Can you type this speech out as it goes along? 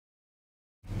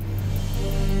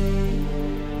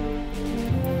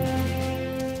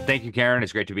Thank you, Karen.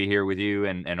 It's great to be here with you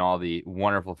and all the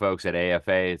wonderful folks at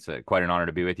AFA. It's quite an honor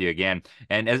to be with you again.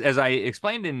 And as I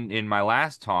explained in my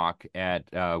last talk at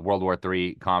World War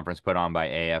III conference put on by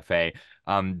AFA,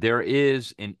 there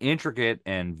is an intricate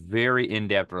and very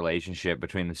in-depth relationship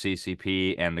between the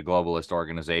CCP and the globalist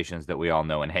organizations that we all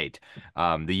know and hate.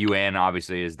 The UN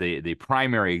obviously is the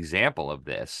primary example of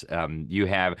this. You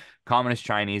have Communist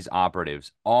Chinese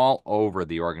operatives all over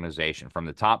the organization, from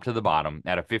the top to the bottom,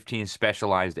 out of 15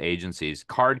 specialized agencies.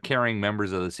 Card-carrying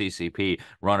members of the CCP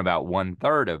run about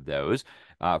one-third of those.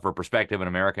 For perspective, an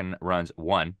American runs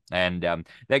one. And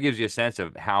that gives you a sense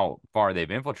of how far they've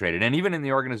infiltrated. And even in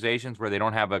the organizations where they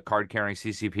don't have a card-carrying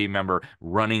CCP member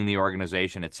running the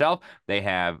organization itself, they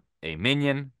have a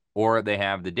minion, or they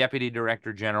have the deputy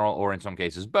director general, or in some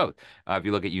cases both. If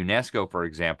you look at UNESCO, for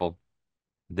example,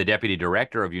 the deputy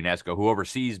director of UNESCO, who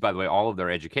oversees, by the way, all of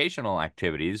their educational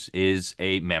activities, is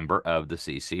a member of the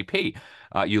CCP.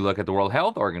 You look at the World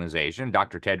Health Organization,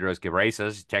 Dr. Tedros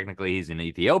Ghebreyesus, technically he's an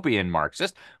Ethiopian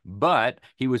Marxist, but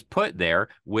he was put there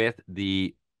with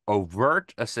the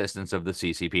overt assistance of the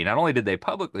CCP. Not only did they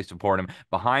publicly support him,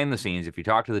 behind the scenes, if you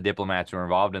talk to the diplomats who are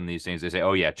involved in these things, they say,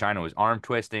 oh yeah, China was arm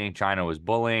twisting, China was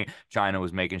bullying, China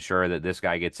was making sure that this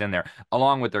guy gets in there,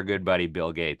 along with their good buddy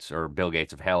Bill Gates, or Bill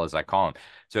Gates of hell, as I call him.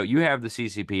 So you have the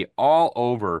CCP all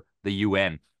over the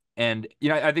UN. And,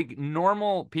 I think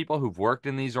normal people who've worked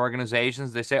in these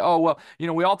organizations, they say, oh, well,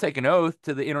 we all take an oath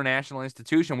to the international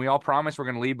institution. We all promise we're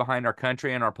going to leave behind our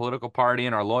country and our political party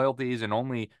and our loyalties and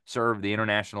only serve the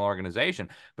international organization.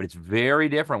 But it's very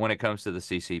different when it comes to the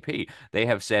CCP. They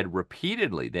have said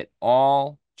repeatedly that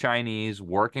all Chinese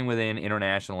working within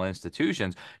international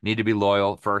institutions need to be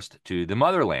loyal first to the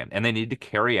motherland, and they need to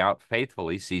carry out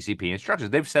faithfully CCP instructions.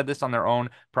 They've said this on their own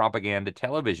propaganda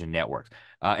television networks,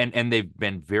 and they've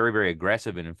been very, very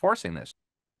aggressive in enforcing this.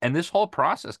 And this whole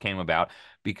process came about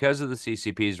because of the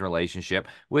CCP's relationship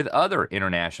with other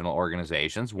international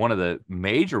organizations. One of the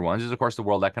major ones is, of course, the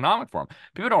World Economic Forum.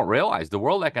 People don't realize the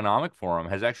World Economic Forum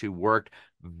has actually worked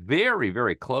very,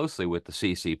 very closely with the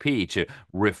CCP to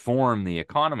reform the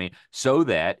economy so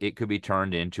that it could be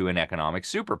turned into an economic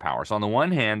superpower. So on the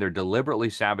one hand, they're deliberately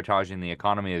sabotaging the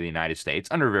economy of the United States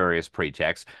under various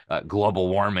pretexts, global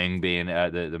warming being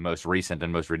the most recent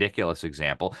and most ridiculous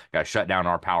example. Got to shut down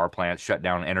our power plants, shut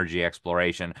down energy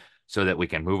exploration, so that we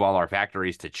can move all our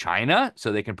factories to China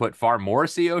so they can put far more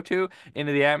CO2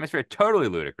 into the atmosphere. Totally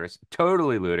ludicrous,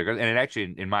 totally ludicrous. And it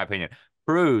actually, in my opinion,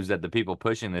 proves that the people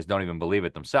pushing this don't even believe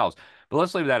it themselves. But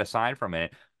let's leave that aside for a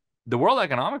minute. The World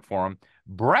Economic Forum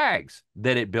brags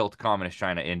that it built Communist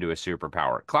China into a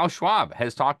superpower. Klaus Schwab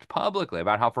has talked publicly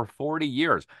about how for 40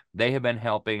 years they have been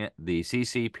helping the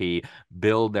CCP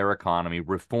build their economy,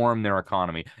 reform their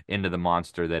economy into the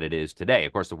monster that it is today.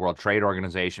 Of course, the World Trade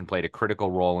Organization played a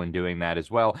critical role in doing that as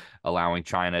well, allowing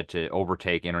China to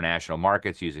overtake international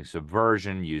markets using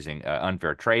subversion, using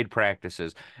unfair trade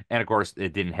practices. And of course,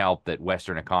 it didn't help that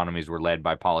Western economies were led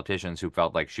by politicians who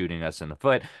felt like shooting us in the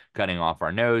foot, cutting off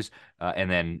our nose, and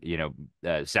then,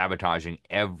 sabotaging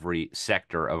every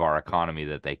sector of our economy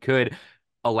that they could,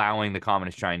 allowing the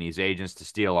Communist Chinese agents to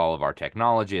steal all of our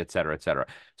technology, et cetera, et cetera.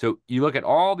 So you look at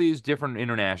all these different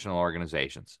international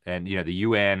organizations, and, the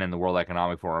UN and the World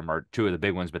Economic Forum are two of the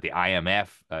big ones, but the IMF,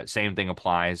 same thing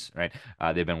applies, right?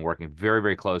 They've been working very,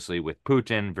 very closely with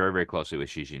Putin, very, very closely with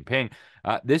Xi Jinping.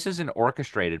 This is an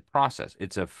orchestrated process.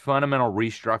 It's a fundamental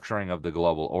restructuring of the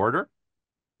global order.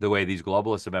 The way these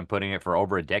globalists have been putting it for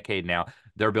over a decade now,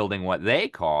 they're building what they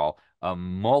call a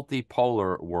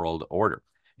multipolar world order.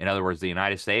 In other words, the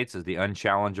United States is the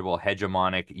unchallengeable,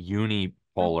 hegemonic,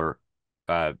 unipolar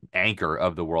anchor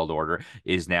of the world order,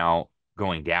 is now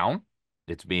going down.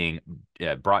 It's being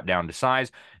brought down to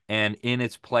size, and in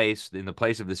its place, in the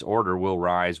place of this order, will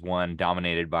rise one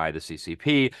dominated by the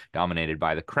CCP, dominated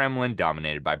by the Kremlin,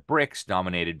 dominated by BRICS,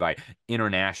 dominated by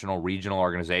international regional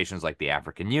organizations like the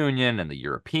African Union and the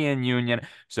European Union.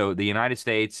 So the United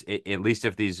States, at least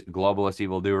if these globalist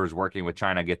evildoers working with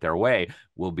China get their way,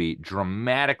 will be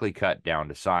dramatically cut down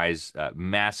to size,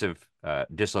 massive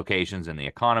dislocations in the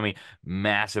economy,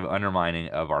 massive undermining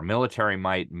of our military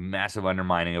might, massive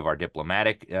undermining of our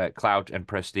diplomatic clout and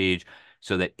prestige,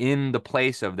 so that in the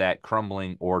place of that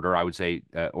crumbling order, I would say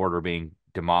order being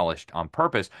demolished on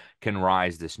purpose, can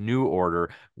rise this new order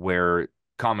where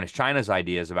Communist China's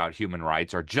ideas about human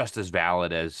rights are just as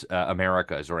valid as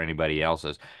America's or anybody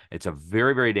else's. It's a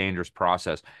very, very dangerous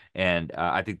process. And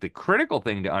I think the critical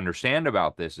thing to understand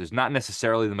about this is not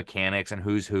necessarily the mechanics and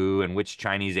who's who and which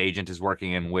Chinese agent is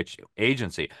working in which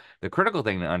agency. The critical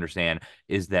thing to understand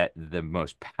is that the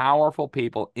most powerful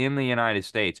people in the United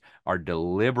States are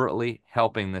deliberately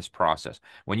helping this process.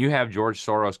 When you have George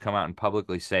Soros come out and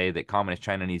publicly say that communist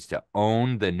China needs to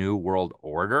own the new world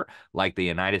order, like the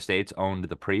United States owned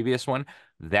the previous one,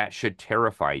 that should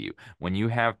terrify you. When you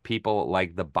have people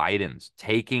like the Bidens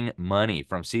taking money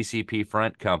from CCP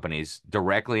front companies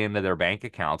directly into their bank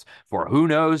accounts for who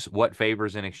knows what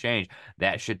favors in exchange,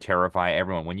 that should terrify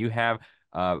everyone. When you have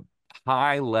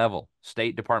high level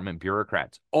State Department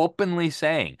bureaucrats openly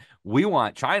saying we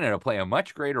want China to play a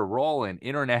much greater role in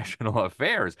international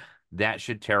affairs, that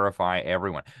should terrify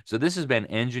everyone. So this has been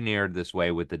engineered this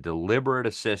way with the deliberate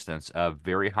assistance of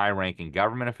very high-ranking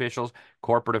government officials,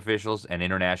 corporate officials, and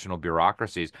international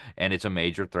bureaucracies, and it's a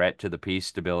major threat to the peace,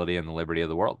 stability, and the liberty of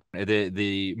the world.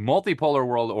 The multipolar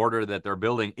world order that they're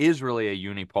building is really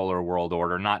a unipolar world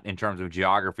order, not in terms of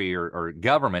geography or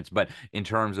governments, but in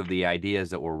terms of the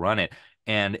ideas that will run it.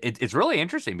 And it's really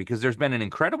interesting because there's been an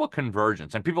incredible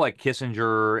convergence. And people like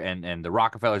Kissinger and the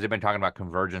Rockefellers, they've been talking about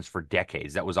convergence for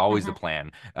decades. That was always the Hmm.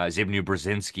 plan. Zbigniew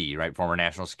Brzezinski, right, former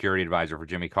national security advisor for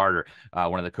Jimmy Carter,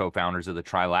 one of the co-founders of the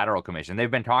Trilateral Commission. They've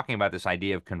been talking about this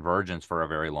idea of convergence for a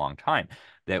very long time,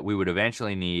 that we would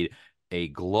eventually need a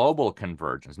global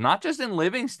convergence, not just in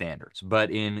living standards, but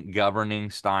in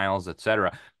governing styles, et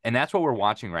cetera. And that's what we're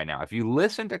watching right now. If you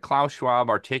listen to Klaus Schwab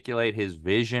articulate his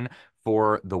vision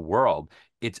for the world,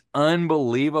 it's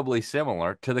unbelievably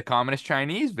similar to the communist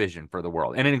Chinese vision for the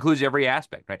world. And it includes every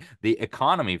aspect, right? The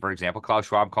economy, for example, Klaus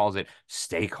Schwab calls it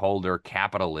stakeholder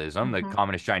capitalism. The Hmm.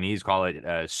 communist Chinese call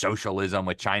it socialism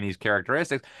with Chinese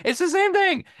characteristics. It's the same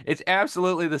thing. It's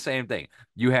absolutely the same thing.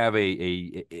 You have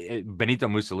Benito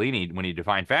Mussolini, when he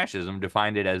defined fascism,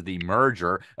 defined it as the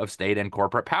merger of state and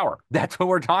corporate power. That's what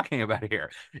we're talking about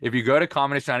here. If you go to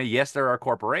communist China, yes, there are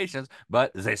corporations,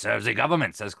 but they serve the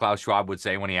government, as Klaus Schwab would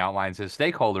say when he outlines his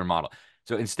stakeholder model.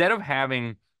 So instead of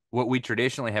having what we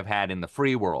traditionally have had in the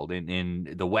free world,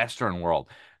 in the Western world,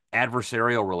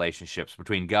 adversarial relationships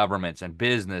between governments and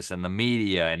business and the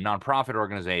media and nonprofit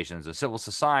organizations and civil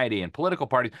society and political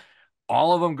parties,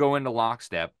 all of them go into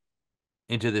lockstep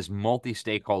into this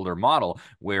multi-stakeholder model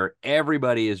where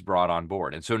everybody is brought on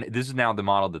board. And so this is now the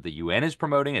model that the UN is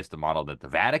promoting. It's the model that the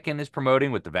Vatican is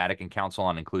promoting with the Vatican Council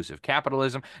on Inclusive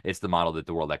Capitalism. It's the model that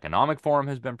the World Economic Forum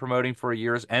has been promoting for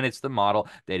years, and it's the model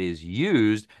that is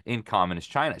used in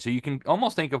communist China. So you can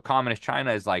almost think of communist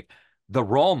China as like the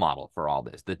role model for all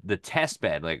this, the test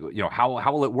bed. Like,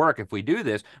 how will it work if we do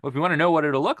this? Well, if you want to know what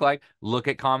it'll look like, look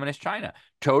at communist China.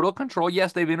 Total control.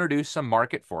 Yes, they've introduced some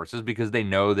market forces because they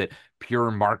know that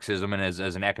pure Marxism and as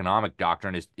an economic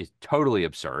doctrine is totally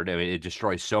absurd. I mean, it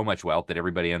destroys so much wealth that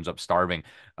everybody ends up starving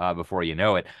before you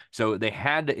know it. So they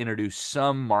had to introduce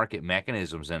some market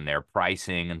mechanisms in there,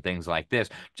 pricing and things like this,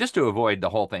 just to avoid the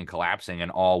whole thing collapsing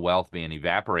and all wealth being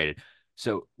evaporated.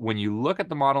 So when you look at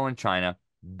the model in China,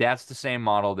 that's the same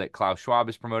model that Klaus Schwab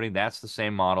is promoting. That's the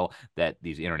same model that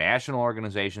these international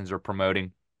organizations are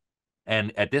promoting.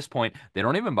 And at this point, they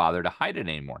don't even bother to hide it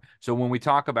anymore. So when we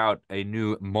talk about a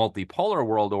new multipolar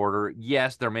world order,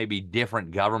 yes, there may be different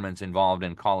governments involved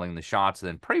in calling the shots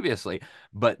than previously,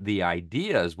 but the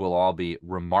ideas will all be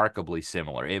remarkably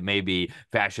similar. It may be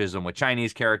fascism with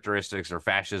Chinese characteristics or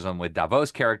fascism with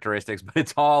Davos characteristics, but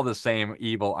it's all the same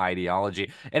evil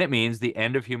ideology. And it means the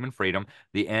end of human freedom,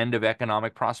 the end of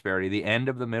economic prosperity, the end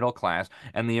of the middle class,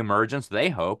 and the emergence, they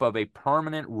hope, of a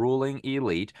permanent ruling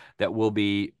elite that will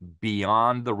be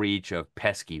beyond the reach of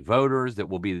pesky voters, that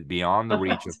will be beyond the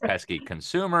reach That's of right. pesky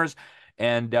consumers.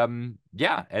 And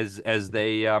yeah, as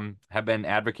they have been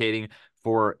advocating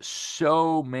for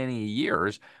so many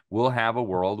years, we'll have a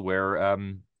world where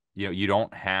you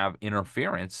don't have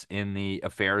interference in the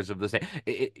affairs of the state.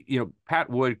 Pat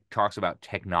Wood talks about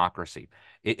technocracy.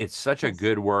 It's such a Yes.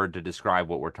 good word to describe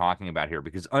what we're talking about here,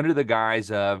 because under the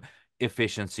guise of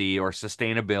efficiency or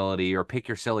sustainability or pick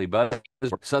your silly buzz,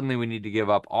 suddenly we need to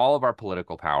give up all of our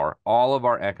political power, all of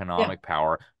our Yeah, economic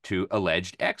power to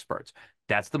alleged experts.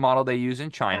 That's the model they use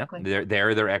in China. exactly.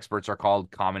 Their experts are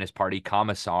called Communist Party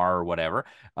commissar or whatever.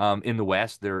 In the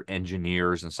West, they're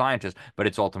engineers and scientists, but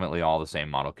it's ultimately all the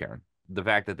same model, Karen. The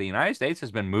fact that the United States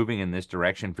has been moving in this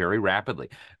direction very rapidly.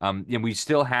 And we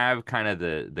still have kind of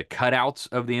the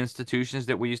cutouts of the institutions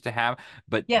that we used to have,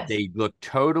 but Yes. they look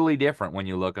totally different when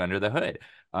you look under the hood.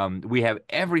 We have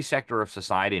every sector of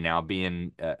society now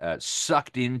being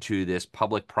sucked into this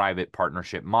public-private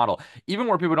partnership model, even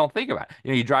where people don't think about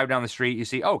it. You drive down the street, you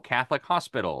see, oh, Catholic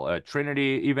Hospital,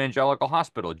 Trinity Evangelical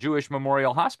Hospital, Jewish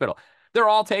Memorial Hospital. They're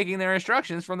all taking their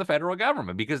instructions from the federal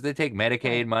government because they take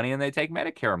Medicaid Right. money and they take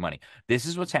Medicare money. This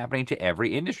is what's happening to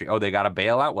every industry. Oh, they got to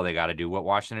bail out. Well, they got to do what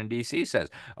Washington, D.C. says.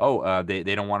 Oh, they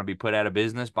don't want to be put out of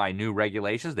business by new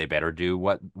regulations. They better do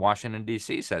what Washington,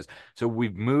 D.C. says. So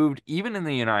we've moved, even in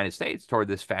the United States, toward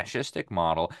this fascistic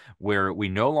model where we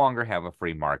no longer have a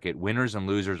free market. Winners and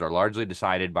losers are largely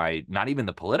decided by not even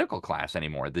the political class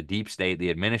anymore, the deep state, the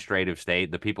administrative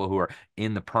state, the people who are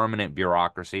in the permanent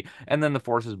bureaucracy, and then the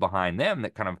forces behind them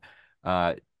that kind of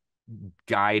uh,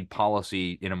 guide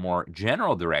policy in a more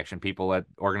general direction. People at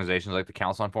organizations like the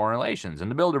Council on Foreign Relations and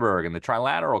the Bilderberg and the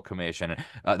Trilateral Commission,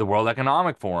 the World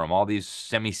Economic Forum, all these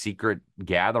semi-secret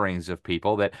gatherings of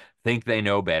people that think they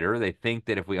know better. They think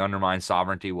that if we undermine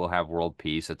sovereignty, we'll have world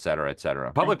peace, et cetera, et cetera.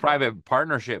 Right. Public-private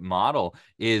partnership model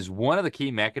is one of the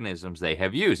key mechanisms they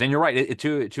have used. And you're right,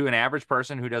 to an average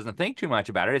person who doesn't think too much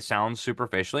about it, it sounds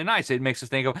superficially nice. It makes us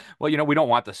think of, well, we don't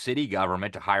want the city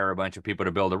government to hire a bunch of people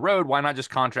to build a road. Why not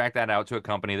just contract that out to a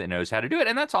company that knows how to do it?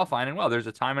 And that's all fine and well. There's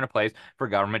a time and a place for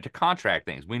government to contract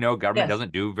things. We know government Yes.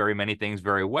 doesn't do very many things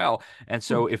very well. And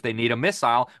so if they need a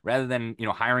missile, rather than,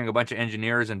 hiring a bunch of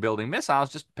engineers and building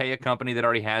missiles, just pay a company that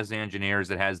already has the engineers,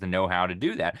 that has the know-how to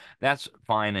do that. That's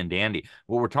fine and dandy.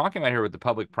 What we're talking about here with the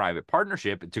public-private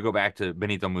partnership, to go back to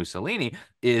Benito Mussolini,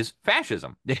 is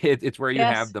fascism. It's where you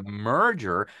have Yes. the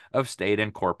merger of state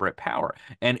and corporate power.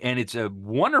 And it's a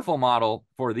wonderful model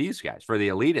for these guys, for the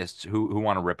elitists who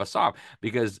want to rip us off,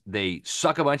 because they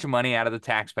suck a bunch of money out of the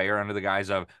taxpayer under the guise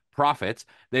of profits.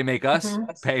 They make us Hmm.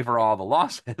 pay for all the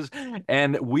losses,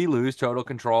 and we lose total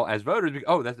control as voters.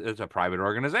 Oh, that's a private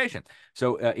organization.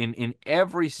 So in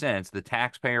every sense, the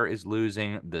taxpayer is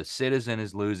losing, the citizen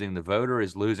is losing, the voter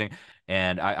is losing.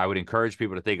 And I would encourage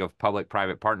people to think of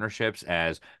public-private partnerships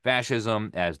as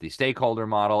fascism, as the stakeholder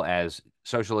model, as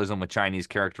socialism with Chinese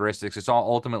characteristics. It's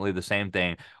all ultimately the same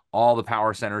thing. All the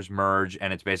power centers merge,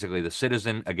 and it's basically the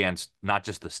citizen against not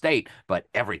just the state, but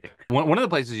everything. One of the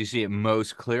places you see it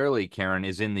most clearly, Karen,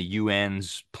 is in the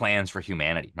UN's plans for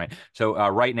humanity, right? So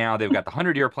right now, they've got the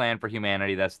 100-year plan for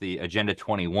humanity. That's the Agenda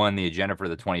 21, the agenda for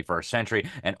the 21st century.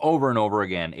 And over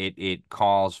again, it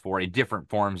calls for, in different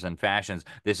forms and fashions,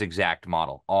 this exact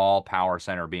model. All power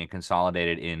center being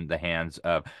consolidated in the hands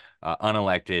of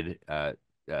unelected,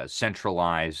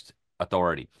 centralized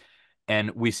authority.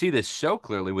 And we see this so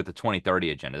clearly with the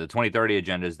 2030 agenda. The 2030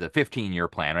 agenda is the 15-year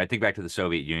plan, right? Think back to the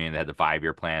Soviet Union. They had the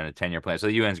 5-year plan, the 10-year plan. So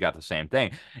the UN's got the same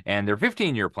thing. And their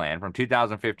 15-year plan from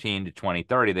 2015 to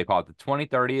 2030, they call it the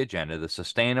 2030 agenda, the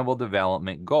Sustainable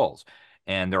Development Goals.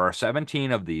 And there are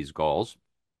 17 of these goals.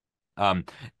 Um,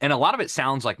 and a lot of it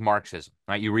sounds like Marxism,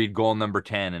 right? You read goal number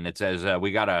 10 and it says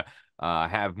we got to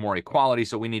have more equality,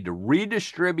 so we need to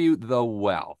redistribute the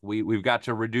wealth. We've got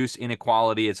to reduce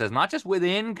inequality. It says not just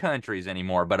within countries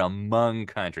anymore, but among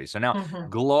countries. So now Hmm.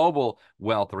 global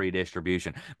wealth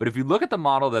redistribution. But if you look at the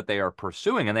model that they are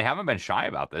pursuing, and they haven't been shy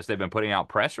about this, they've been putting out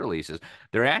press releases.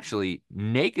 They're actually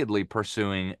nakedly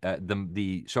pursuing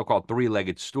the so-called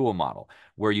three-legged stool model,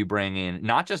 where you bring in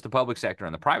not just the public sector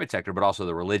and the private sector, but also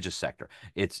the religious sector.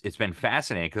 It's been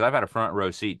fascinating because I've had a front row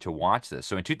seat to watch this.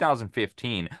 So in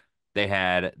 2015, they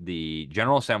had the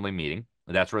General Assembly meeting.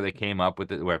 That's where they came up with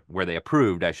it, where they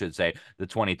approved, I should say, the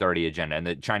 2030 agenda. And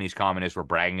the Chinese communists were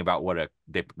bragging about what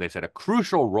they said a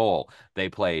crucial role they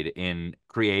played in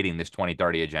creating this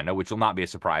 2030 agenda, which will not be a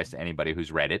surprise to anybody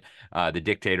who's read it. The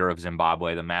dictator of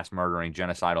Zimbabwe, the mass murdering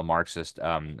genocidal Marxist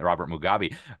Robert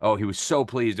Mugabe, oh, he was so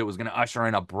pleased it was going to usher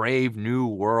in a brave new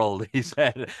world. He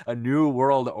said a new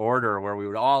world order where we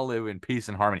would all live in peace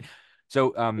and harmony.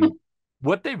 So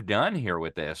what they've done here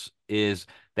with this is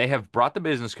they have brought the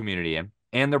business community in,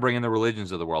 and they're bringing the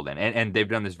religions of the world in. And they've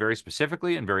done this very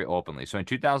specifically and very openly. So in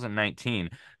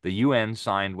 2019, the UN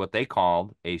signed what they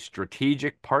called a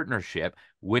strategic partnership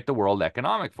with the World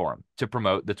Economic Forum to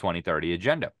promote the 2030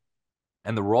 agenda.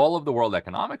 And the role of the World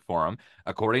Economic Forum,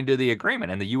 according to the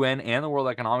agreement, and the UN and the World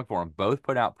Economic Forum both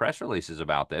put out press releases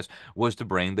about this, was to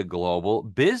bring the global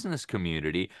business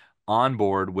community on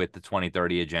board with the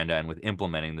 2030 agenda and with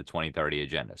implementing the 2030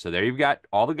 agenda. So there you've got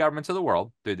all the governments of the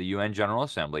world through the UN General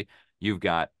Assembly. You've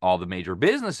got all the major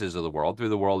businesses of the world through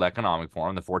the World Economic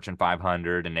Forum, the Fortune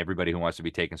 500, and everybody who wants to be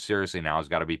taken seriously now has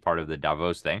got to be part of the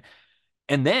Davos thing.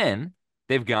 And then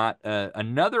they've got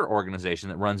another organization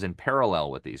that runs in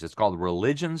parallel with these. It's called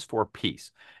Religions for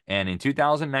Peace. And in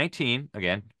 2019,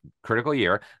 again, critical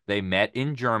year, they met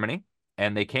in Germany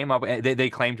and they came up. They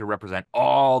claim to represent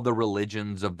all the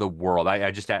religions of the world.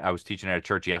 I was teaching at a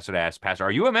church yesterday. I asked pastor,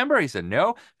 "Are you a member?" He said,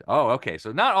 "No." Oh, okay.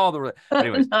 So not all the, but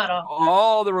anyways, Not all.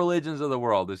 all the religions of the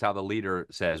world is how the leader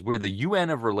says. We're the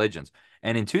UN of religions.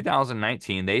 And in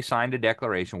 2019, they signed a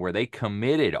declaration where they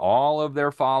committed all of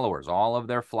their followers, all of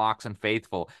their flocks and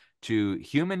faithful to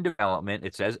human development,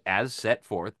 it says, as set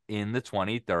forth in the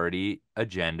 2030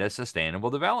 Agenda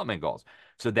Sustainable Development Goals.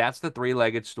 So that's the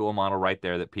three-legged stool model right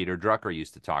there that Peter Drucker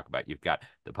used to talk about. You've got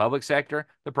the public sector,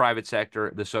 the private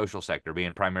sector, the social sector,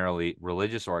 being primarily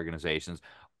religious organizations,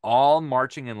 all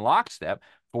marching in lockstep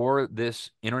for this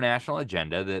international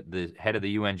agenda that the head of the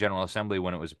UN General Assembly,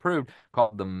 when it was approved,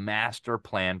 called the Master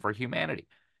Plan for Humanity.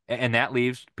 And that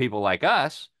leaves people like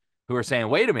us who are saying,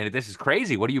 wait a minute, this is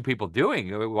crazy. What are you people doing?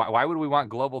 Why would we want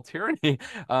global tyranny?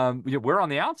 We're on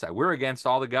the outside. We're against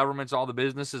all the governments, all the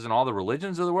businesses, and all the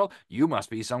religions of the world. You must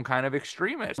be some kind of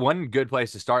extremist. One good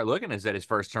place to start looking is at his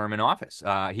first term in office.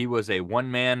 He was a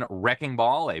one-man wrecking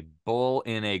ball, a bull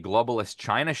in a globalist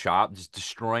china shop, just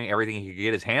destroying everything he could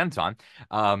get his hands on.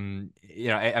 I mean,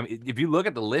 if you look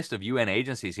at the list of UN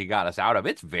agencies he got us out of,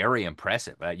 it's very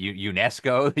impressive.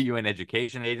 UNESCO, the UN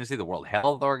Education Agency, the World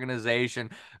Health Organization,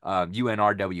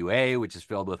 UNRWA, which is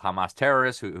filled with Hamas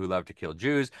terrorists who love to kill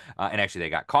Jews, and actually they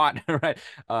got caught, right?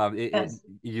 Yes.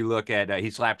 You look at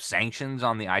he slapped sanctions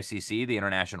on the ICC, the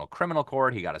International Criminal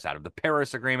Court. He got us out of the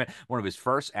Paris Agreement. One of his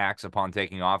first acts upon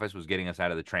taking office was getting us out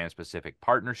of the Trans-Pacific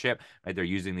Partnership. Right? They're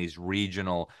using these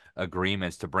regional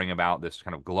agreements to bring about this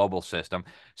kind of global system.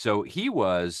 So he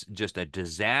was just a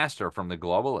disaster from the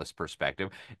globalist perspective,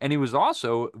 and he was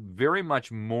also very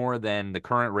much more than the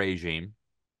current regime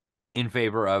in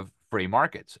favor of free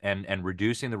markets and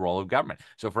reducing the role of government.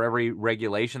 So for every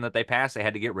regulation that they passed, they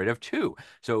had to get rid of two.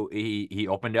 So he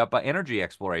opened up energy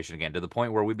exploration again to the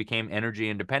point where we became energy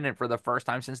independent for the first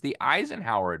time since the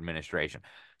Eisenhower administration.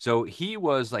 So he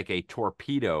was like a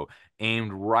torpedo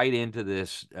aimed right into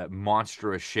this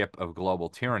monstrous ship of global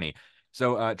tyranny.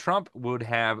 So Trump would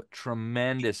have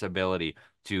tremendous ability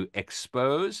to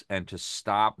expose and to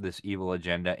stop this evil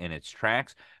agenda in its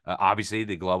tracks. Obviously,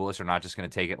 the globalists are not just going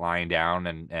to take it lying down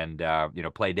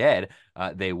and play dead.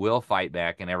 They will fight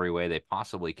back in every way they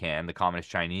possibly can. The communist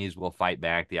Chinese will fight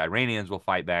back. The Iranians will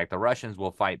fight back. The Russians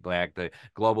will fight back. The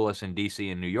globalists in D.C.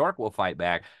 and New York will fight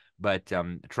back. But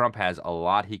Trump has a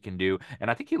lot he can do. And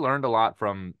I think he learned a lot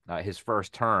from his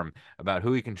first term about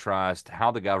who he can trust, how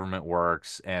the government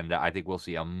works. And I think we'll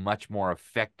see a much more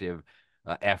effective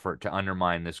effort to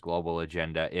undermine this global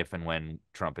agenda if and when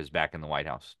Trump is back in the White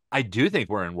House. I do think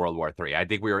we're in World War III. I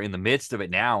think we are in the midst of it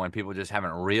now, and people just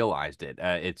haven't realized it.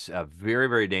 It's a very,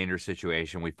 very dangerous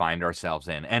situation we find ourselves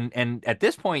in. And at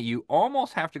this point, you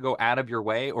almost have to go out of your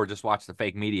way or just watch the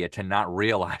fake media to not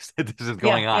realize that this is Yeah.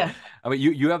 going on. Yeah. I mean,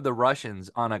 you have the Russians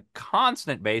on a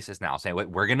constant basis now saying,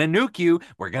 we're going to nuke you.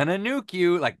 We're going to nuke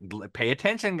you. Like, pay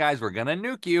attention, guys. We're going to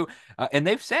nuke you. And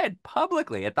they've said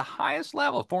publicly at the highest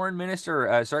level, Foreign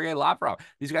Minister Sergei Lavrov,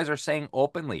 these guys are saying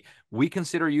openly, we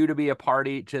consider you to be a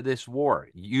party to this war.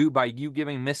 By you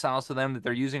giving missiles to them that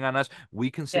they're using on us, we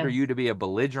consider you Yes. to be a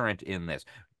belligerent in this.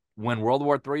 When World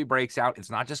War III breaks out, it's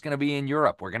not just going to be in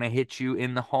Europe. We're going to hit you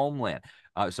in the homeland.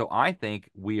 So I think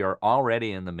we are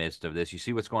already in the midst of this. You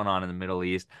see what's going on in the Middle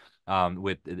East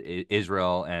with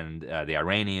Israel and the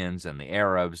Iranians and the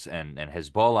Arabs and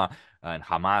Hezbollah and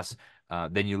Hamas.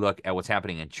 Then you look at what's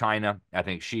happening in China. I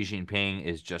think Xi Jinping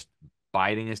is just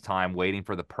biding his time, waiting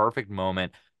for the perfect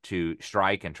moment to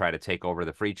strike and try to take over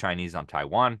the Free Chinese on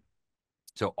Taiwan.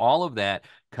 So all of that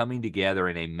coming together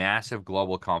in a massive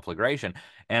global conflagration.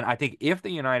 And I think if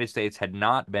the United States had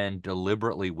not been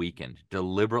deliberately weakened,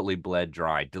 deliberately bled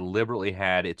dry, deliberately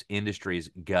had its industries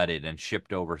gutted and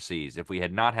shipped overseas, if we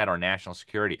had not had our national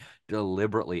security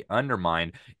deliberately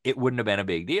undermined, it wouldn't have been a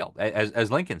big deal. As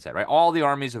Lincoln said, right? All the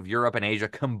armies of Europe and Asia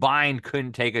combined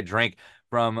couldn't take a drink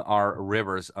from our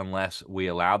rivers unless we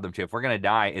allowed them to. If we're going to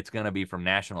die, it's going to be from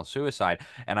national suicide.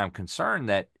 And I'm concerned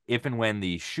that if and when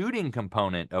the shooting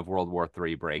component of World War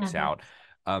III breaks Hmm. out,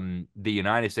 the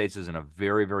United States is in a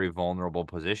very, very vulnerable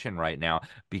position right now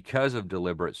because of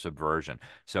deliberate subversion.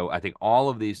 So I think all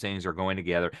of these things are going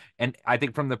together. And I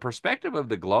think from the perspective of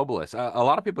the globalists, a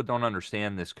lot of people don't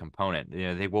understand this component.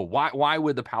 You know, well, why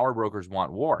would the power brokers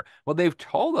want war? Well, they've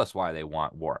told us why they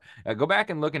want war. Go back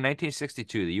and look in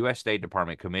 1962, the U.S. State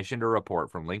Department commissioned a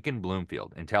report from Lincoln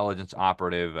Bloomfield, intelligence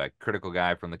operative, a critical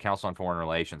guy from the Council on Foreign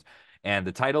Relations. And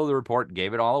the title of the report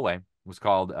gave it all away. It was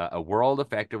called A World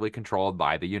Effectively Controlled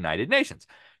by the United Nations.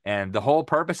 And the whole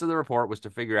purpose of the report was to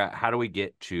figure out how do we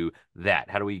get to that?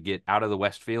 How do we get out of the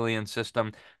Westphalian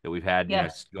system that we've had,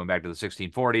 Yes. going back to the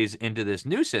 1640s into this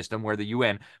new system where the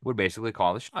UN would basically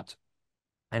call the shots?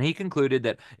 And he concluded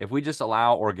that if we just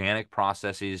allow organic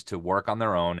processes to work on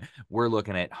their own, we're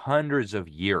looking at hundreds of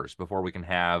years before we can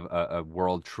have a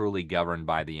world truly governed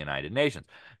by the United Nations.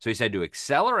 So he said to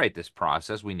accelerate this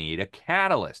process, we need a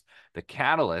catalyst. The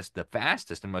catalyst, the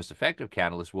fastest and most effective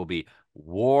catalyst, will be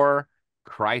war,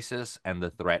 crisis, and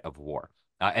the threat of war.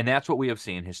 And that's what we have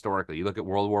seen historically. You look at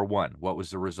World War I, what was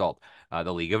the result?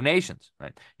 The League of Nations,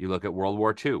 right? You look at World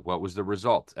War II, what was the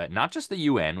result? Not just the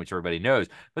UN, which everybody knows,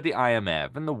 but the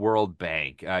IMF and the World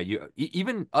Bank,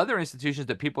 even other institutions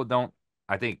that people don't,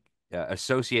 I think,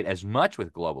 associate as much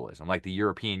with globalism, like the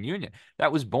European Union.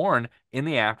 That was born in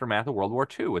the aftermath of World War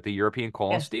II with the European Coal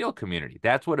and Yes. Steel Community.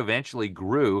 That's what eventually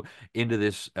grew into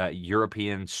this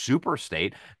European super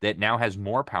state that now has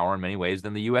more power in many ways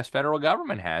than the U.S. federal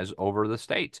government has over the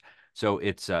states. So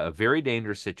it's a very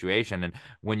dangerous situation. And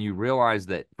when you realize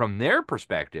that from their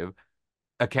perspective,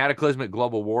 a cataclysmic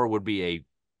global war would be a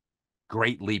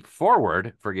great leap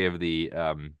forward, forgive the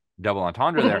double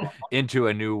entendre there, into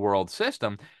a new world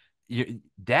system,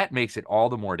 that makes it all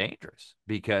the more dangerous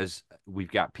because we've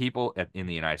got people in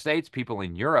the United States, people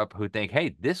in Europe who think,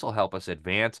 hey, this will help us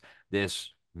advance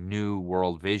this new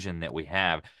world vision that we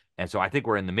have. And so I think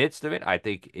we're in the midst of it. I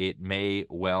think it may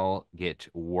well get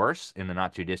worse in the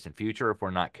not too distant future if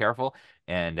we're not careful.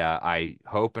 And I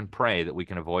hope and pray that we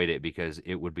can avoid it because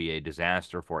it would be a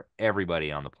disaster for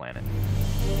everybody on the planet.